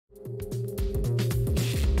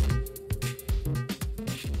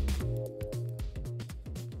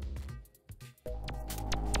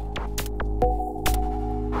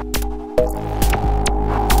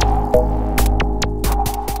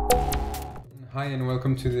Hi and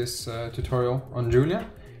welcome to this tutorial on Julia.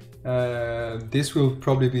 This will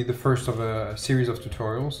probably be the first of a series of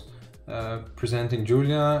tutorials presenting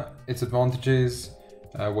Julia, its advantages,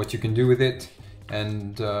 what you can do with it,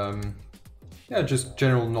 and yeah, just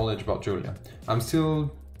general knowledge about Julia. I'm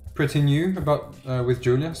still pretty new with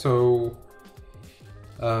Julia, so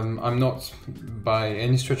I'm not, by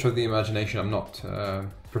any stretch of the imagination, I'm not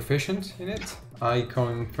proficient in it. I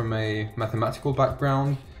come from a mathematical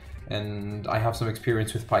background, and I have some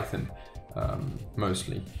experience with Python,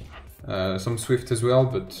 mostly. Some Swift as well,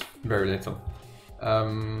 but very little.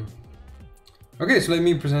 Okay, so let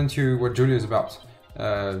me present you what Julia is about.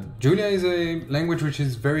 Julia is a language which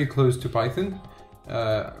is very close to Python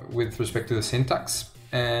with respect to the syntax,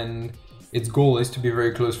 and its goal is to be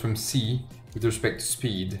very close from C with respect to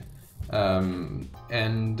speed. We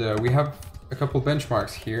have a couple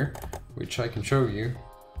benchmarks here, which I can show you.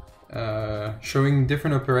 Showing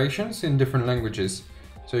different operations in different languages.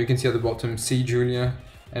 So you can see at the bottom C, Julia,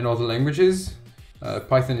 and other languages.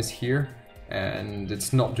 Python is here, and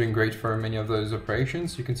it's not doing great for many of those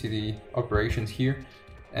operations. You can see the operations here,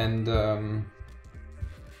 and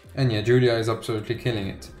yeah, Julia is absolutely killing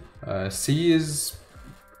it. C is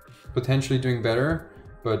potentially doing better,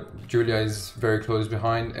 but Julia is very close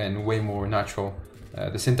behind and way more natural.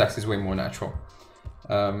 The syntax is way more natural.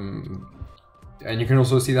 And you can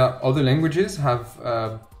also see that other languages have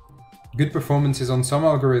good performances on some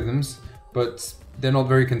algorithms, but they're not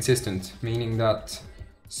very consistent, meaning that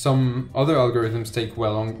some other algorithms take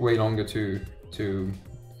way longer to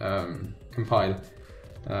compile,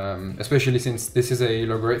 especially since this is a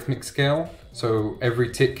logarithmic scale, so every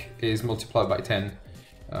tick is multiplied by 10.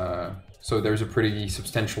 So there's a pretty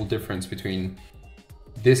substantial difference between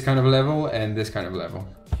this kind of level and this kind of level.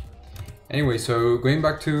 Anyway, so going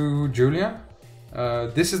back to Julia,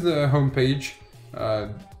 this is the home page.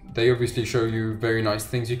 They obviously show you very nice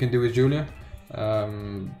things you can do with Julia.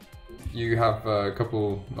 You have a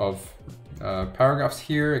couple of paragraphs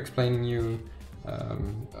here explaining you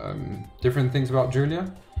different things about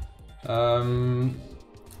Julia.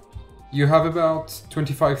 You have about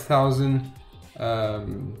 25,000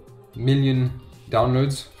 million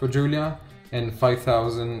downloads for Julia and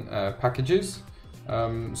 5,000 packages.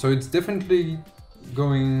 So it's definitely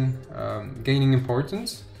gaining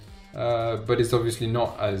importance, but it's obviously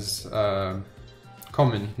not as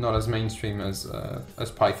common, not as mainstream as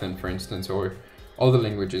Python, for instance, or other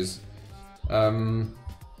languages.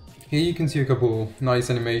 Here you can see a couple nice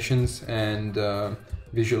animations and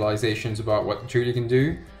visualizations about what Julia can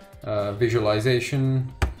do.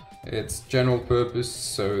 Visualization, it's general purpose,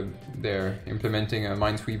 so they're implementing a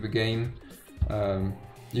Minesweeper game.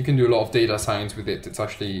 You can do a lot of data science with it. It's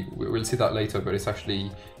actually, we'll see that later, but it's actually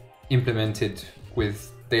implemented with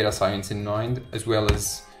data science in mind, as well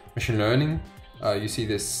as machine learning. You see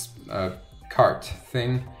this cart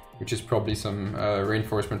thing, which is probably some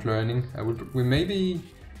reinforcement learning. Maybe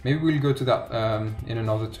we'll go to that in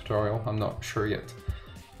another tutorial. I'm not sure yet.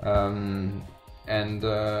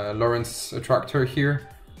 Lorentz attractor here.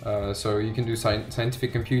 So you can do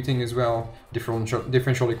scientific computing as well.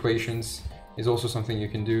 Differential equations is also something you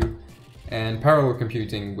can do, and parallel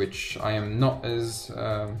computing, which I am not as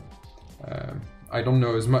I don't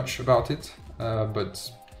know as much about it,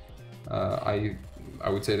 but I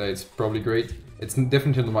would say that it's probably great. It's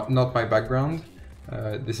definitely not my background.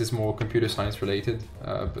 This is more computer science related,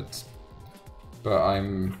 but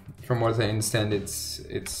I'm, from what I understand,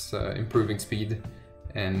 it's improving speed,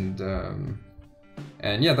 and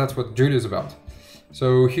yeah, that's what Julia is about.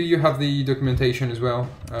 So here you have the documentation as well,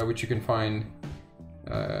 which you can find,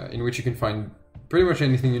 in which you can find pretty much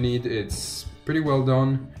anything you need. It's pretty well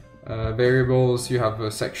done. Variables, you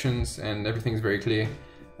have sections, and everything's very clear.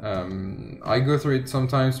 I go through it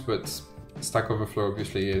sometimes, but Stack Overflow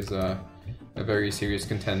obviously is a very serious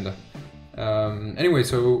contender. Anyway,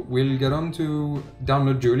 so we'll get on to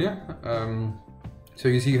download Julia. So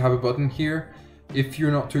you see you have a button here. If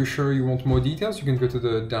you're not too sure, you want more details, you can go to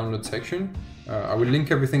the download section. I will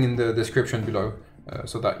link everything in the description below,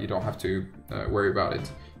 so that you don't have to worry about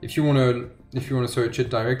it. If you want to search it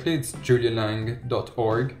directly, it's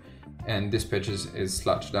julialang.org, and this page is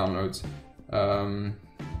 /downloads.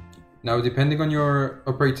 Now, depending on your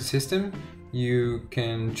operating system, you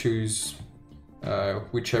can choose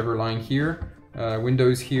whichever line here.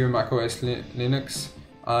 Windows here, Mac OS, Linux.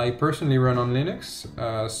 I personally run on Linux,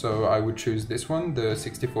 so I would choose this one, the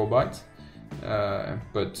 64 bytes,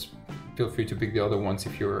 but feel free to pick the other ones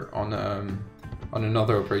if you're on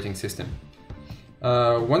another operating system.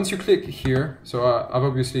 Once you click here, so I've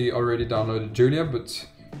obviously already downloaded Julia, but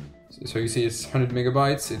so you see it's 100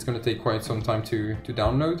 megabytes. It's going to take quite some time to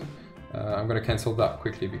download. I'm going to cancel that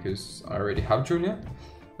quickly because I already have Julia.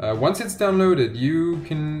 Once it's downloaded, you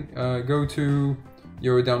can go to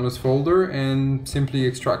your downloads folder and simply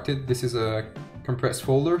extract it. This is a compressed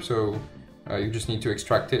folder, so you just need to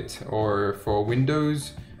extract it. Or for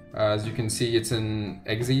Windows, as you can see, it's an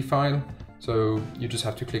exe file, so you just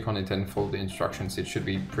have to click on it and follow the instructions. It should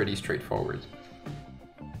be pretty straightforward.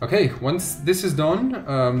 Okay, once this is done,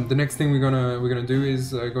 the next thing we're gonna do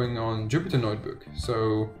is going on Jupyter Notebook.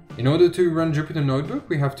 So in order to run Jupyter Notebook,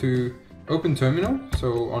 we have to open terminal.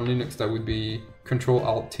 So on Linux that would be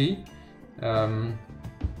Control-Alt-T,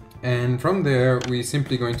 and from there we're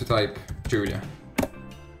simply going to type Julia.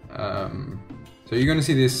 So you're gonna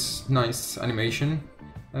see this nice animation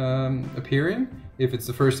appearing. If it's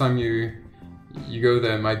the first time you go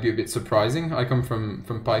there, it might be a bit surprising. I come from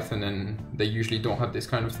Python and they usually don't have this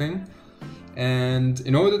kind of thing. And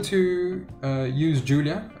in order to use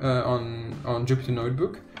Julia on Jupyter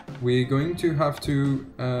Notebook, we're going to have to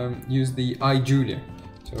use the iJulia,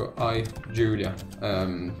 so iJulia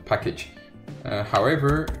package.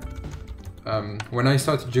 However, when I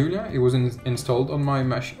started Julia, it wasn't installed on my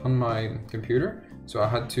computer, so I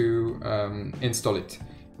had to install it.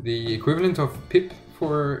 The equivalent of pip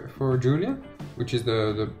for Julia, which is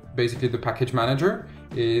basically the package manager,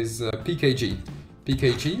 is pkg.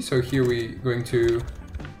 pkg. So here we're going to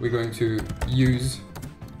use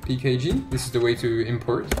pkg. This is the way to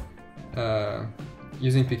import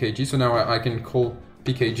using pkg. So now I can call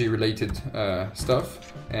pkg related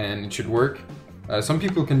stuff, and it should work. Some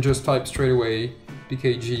people can just type straight away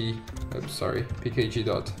pkg.add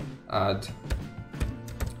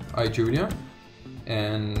iJulia.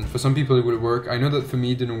 And for some people it would work. I know that for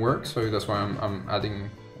me it didn't work, so that's why I'm adding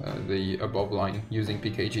the above line using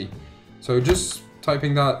pkg. So just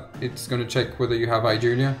typing that, it's going to check whether you have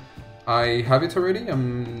iJulia. I have it already,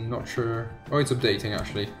 I'm not sure. Oh, it's updating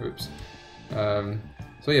actually, oops. So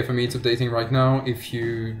yeah, for me it's updating right now. If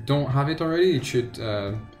you don't have it already, it should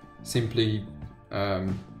simply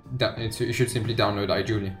download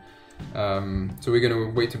iJulia. So we're going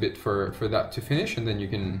to wait a bit for that to finish, and then you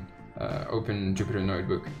can open Jupyter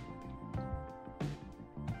Notebook.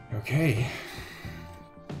 Okay.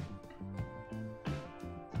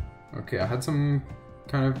 Okay, I had some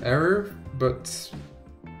kind of error, but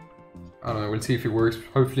I don't know, we'll see if it works.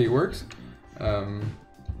 Hopefully it works.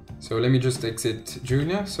 So let me just exit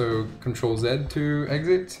Julia, so Control Z to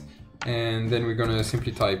exit, and then we're gonna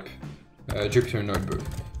simply type Jupyter Notebook.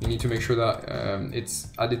 You need to make sure that it's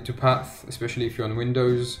added to path, especially if you're on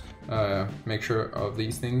Windows. Make sure of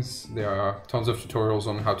these things. There are tons of tutorials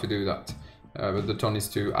on how to do that, but the ton is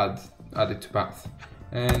to add it to path,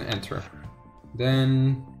 and enter.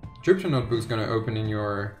 Then Jupyter Notebook is going to open in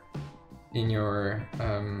your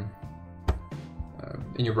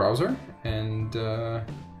browser, and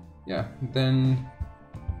yeah, then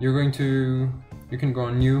you can go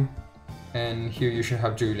on New, and here you should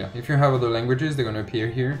have Julia. If you have other languages, they're going to appear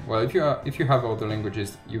here. Well, if you have other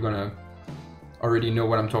languages, you're going to already know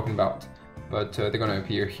what I'm talking about, but they're going to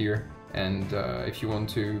appear here. And if you want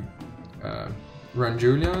to run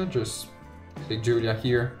Julia, just click Julia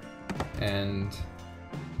here, and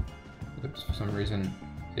oops, for some reason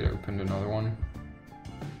it opened another one.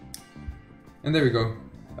 And there we go.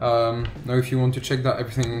 Now if you want to check that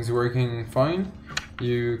everything's working fine,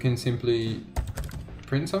 you can simply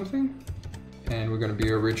print something, and we're going to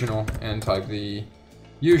be original and type the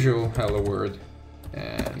usual hello world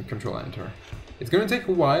and Control Enter. It's going to take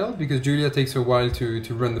a while because Julia takes a while to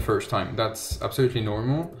run the first time. That's absolutely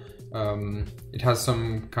normal. It has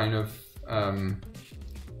some kind of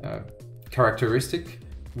characteristic,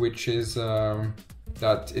 which is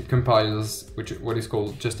that it compiles what is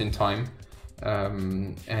called just in time,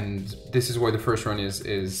 and this is why the first run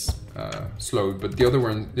is slowed, but the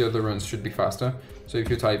other runs should be faster. So if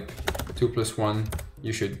you type 2 + 1,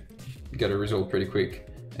 you should get a result pretty quick,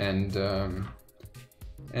 and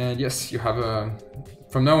yes, you have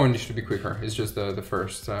from now on it should be quicker. It's just the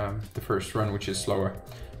first run which is slower.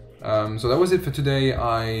 So that was it for today.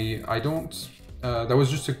 That was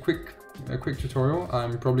just a quick tutorial.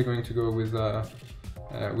 I'm probably going to go with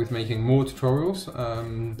making more tutorials.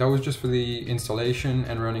 That was just for the installation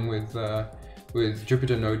and running with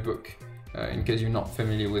Jupyter Notebook, in case you're not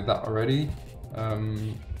familiar with that already.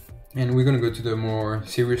 And we're gonna go to the more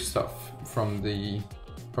serious stuff from the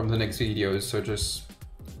next videos. So just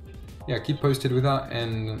keep posted with that,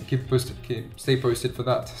 and stay posted for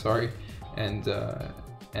that. Sorry, and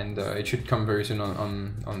it should come very soon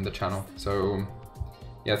on the channel. So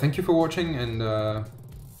yeah, thank you for watching, and I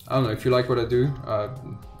don't know if you like what I do.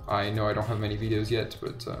 I know I don't have many videos yet,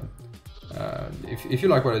 but if you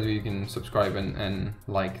like what I do, you can subscribe and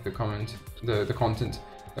like the content.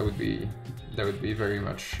 That would be very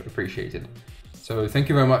much appreciated. So thank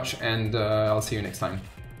you very much, and I'll see you next time.